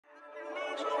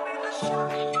Hey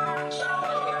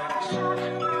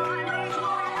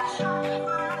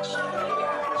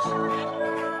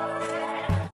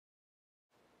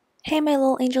my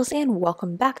little angels, and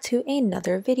welcome back to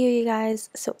another video, you guys.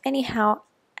 So anyhow,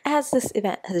 as this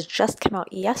event has just come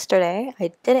out yesterday,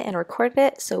 I did it and recorded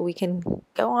it so we can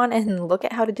go on and look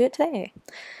at how to do it today.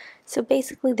 So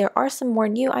basically there are some more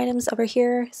new items over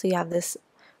here. So you have this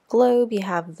globe, you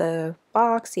have the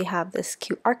box, you have this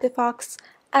cute Arctic fox.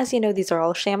 As you know, these are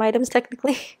all sham items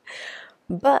technically,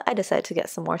 but I decided to get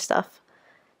some more stuff.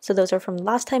 So those are from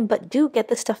last time, but do get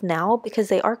the stuff now because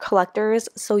they are collectors,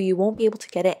 so you won't be able to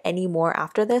get it anymore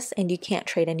after this, and you can't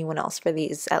trade anyone else for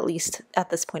these, at least at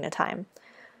this point in time.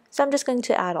 So I'm just going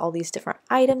to add all these different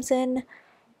items in,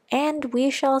 and we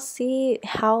shall see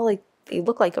how they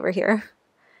look like over here.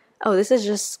 Oh,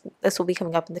 this will be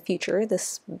coming up in the future,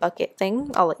 this bucket thing.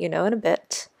 I'll let you know in a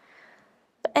bit.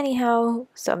 But anyhow,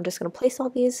 so I'm just going to place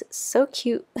all these. So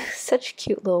cute, such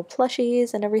cute little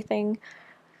plushies and everything.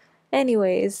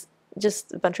 Anyways,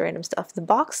 just a bunch of random stuff. The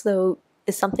box, though,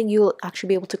 is something you'll actually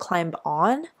be able to climb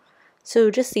on. So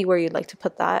just see where you'd like to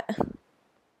put that.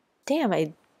 Damn,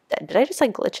 did I just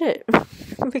glitch it?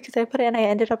 Because I put it and I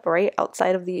ended up right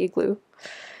outside of the igloo.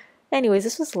 Anyways,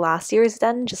 this was last year's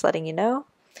den, just letting you know.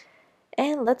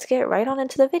 And let's get right on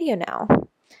into the video now.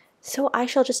 So I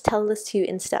shall just tell this to you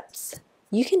in steps.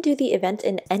 You can do the event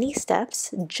in any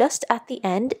steps. Just at the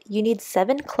end, you need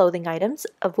 7 clothing items,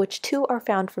 of which 2 are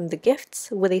found from the gifts,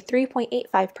 with a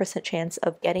 3.85% chance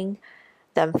of getting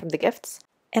them from the gifts.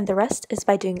 And the rest is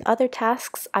by doing other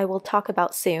tasks I will talk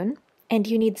about soon. And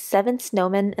you need 7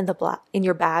 snowmen in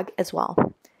your bag as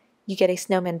well. You get a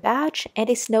snowman badge and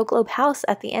a snow globe house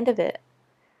at the end of it.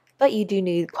 But you do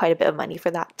need quite a bit of money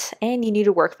for that, and you need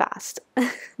to work fast,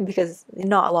 because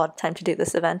not a lot of time to do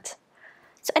this event.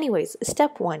 So anyways,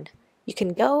 step 1, you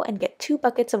can go and get 2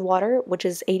 buckets of water, which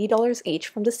is $80 each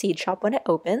from the seed shop when it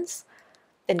opens.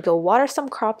 Then go water some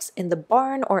crops in the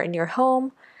barn or in your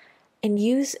home, and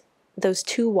use those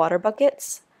 2 water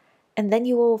buckets, and then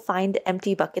you will find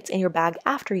empty buckets in your bag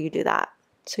after you do that.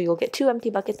 So you'll get 2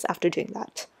 empty buckets after doing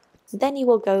that. Then you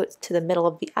will go to the middle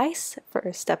of the ice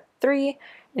for step 3,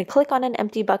 and click on an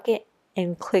empty bucket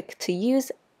and click to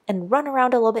use and run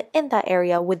around a little bit in that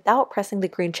area without pressing the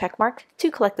green check mark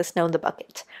to collect the snow in the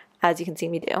bucket, as you can see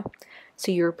me do. So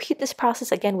you repeat this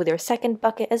process again with your second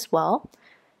bucket as well.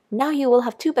 Now you will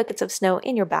have 2 buckets of snow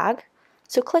in your bag.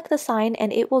 So click the sign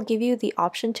and it will give you the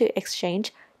option to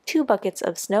exchange 2 buckets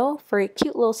of snow for a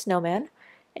cute little snowman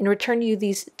and return you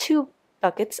these 2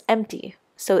 buckets empty.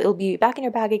 So it'll be back in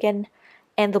your bag again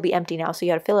and they'll be empty now. So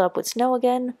you gotta fill it up with snow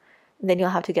again. And then you'll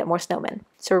have to get more snowmen.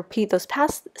 So repeat those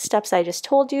past steps I just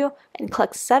told you and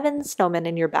collect 7 snowmen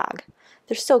in your bag.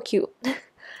 They're so cute.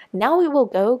 Now we will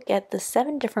go get the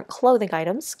 7 different clothing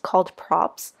items called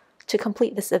props to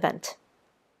complete this event.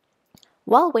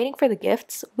 While waiting for the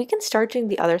gifts, we can start doing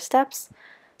the other steps.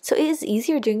 So it is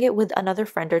easier doing it with another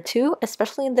friend or 2,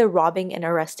 especially in the robbing and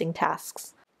arresting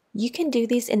tasks. You can do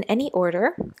these in any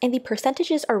order, and the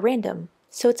percentages are random.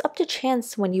 So it's up to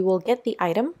chance when you will get the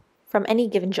item from any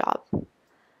given job.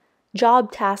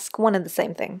 Job, task, one and the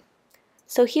same thing.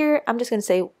 So here I'm just going to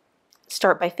say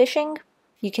start by fishing.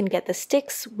 You can get the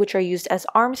sticks, which are used as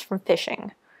arms from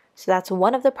fishing. So that's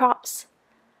one of the props.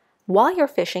 While you're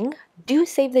fishing, do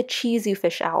save the cheese you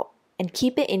fish out and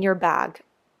keep it in your bag.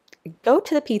 Go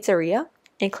to the pizzeria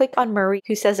and click on Marie,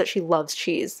 who says that she loves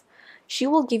cheese. She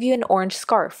will give you an orange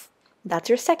scarf. That's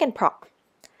your second prop.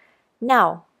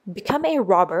 Now, become a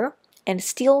robber and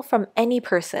steal from any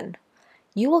person.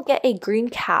 You will get a green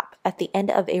cap at the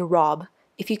end of a rob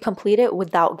if you complete it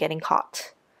without getting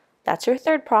caught. That's your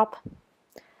third prop.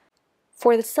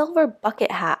 For the silver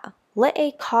bucket hat, let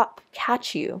a cop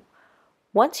catch you.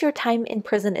 Once your time in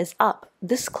prison is up,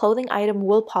 this clothing item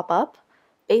will pop up.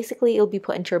 Basically, it'll be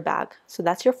put into your bag. So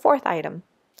that's your 4th item.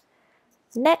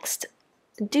 Next,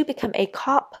 do become a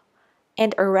cop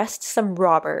and arrest some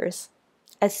robbers.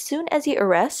 As soon as you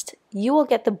arrest, you will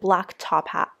get the black top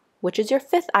hat, which is your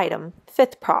 5th item,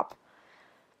 5th prop.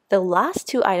 The last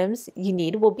 2 items you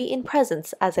need will be in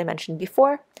presents, as I mentioned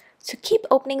before, so keep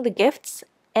opening the gifts,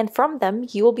 and from them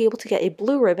you will be able to get a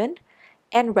blue ribbon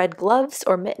and red gloves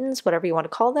or mittens, whatever you want to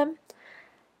call them.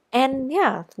 And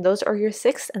yeah, those are your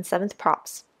 6th and 7th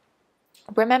props.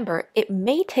 Remember, it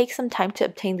may take some time to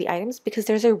obtain the items because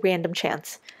there's a random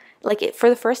chance. For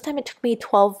the first time, it took me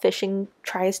 12 fishing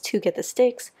tries to get the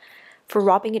sticks. For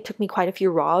robbing, it took me quite a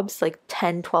few robs,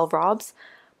 10, 12 robs.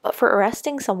 But for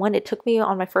arresting someone, it took me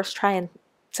on my first try, and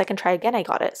second try again I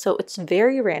got it. So it's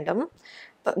very random,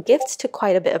 but gifts took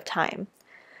quite a bit of time.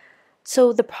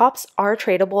 So the props are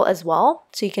tradable as well,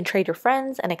 so you can trade your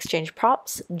friends and exchange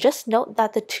props. Just note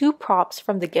that the 2 props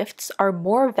from the gifts are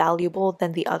more valuable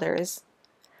than the others.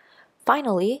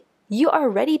 Finally, you are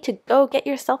ready to go get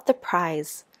yourself the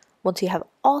prize. Once you have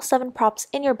all 7 props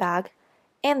in your bag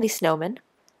and the snowman,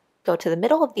 go to the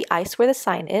middle of the ice where the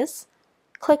sign is,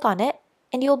 click on it,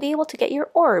 and you'll be able to get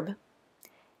your orb.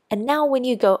 And now when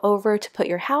you go over to put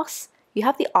your house, you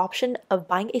have the option of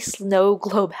buying a snow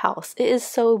globe house. It is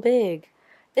so big.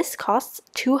 This costs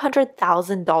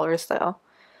 $200,000 though.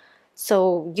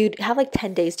 So you'd have like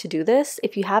 10 days to do this.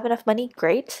 If you have enough money,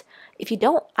 great. If you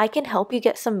don't, I can help you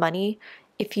get some money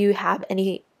if you have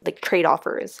any like trade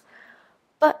offers.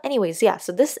 But anyways, yeah,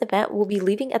 so this event will be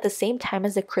leaving at the same time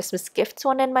as the Christmas gifts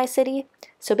one in MyCity.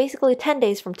 So basically 10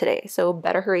 days from today, so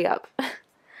better hurry up.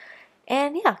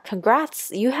 And yeah,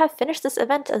 congrats! You have finished this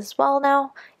event as well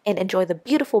now, and enjoy the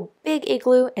beautiful big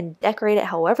igloo and decorate it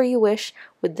however you wish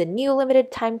with the new limited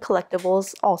time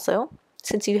collectibles also,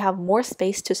 since you have more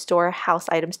space to store house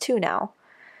items too now.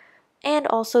 And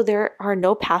also there are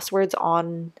no passwords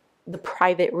on the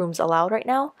private rooms allowed right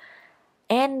now,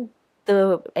 and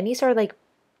any sort of like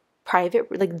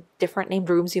private like different named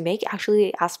rooms you make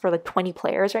actually ask for like 20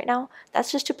 players right now.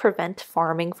 That's just to prevent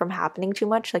farming from happening too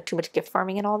much, like too much gift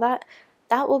farming and all that.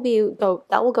 That will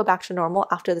go back to normal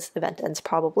after this event ends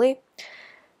probably.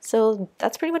 So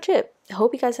that's pretty much it. I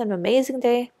hope you guys had an amazing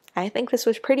day. I think this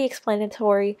was pretty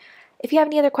explanatory. If you have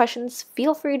any other questions,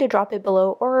 feel free to drop it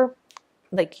below, or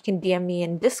like you can DM me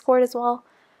in Discord as well.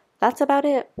 That's about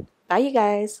it. Bye you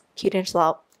guys. Cute and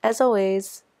slow. As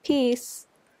always, peace.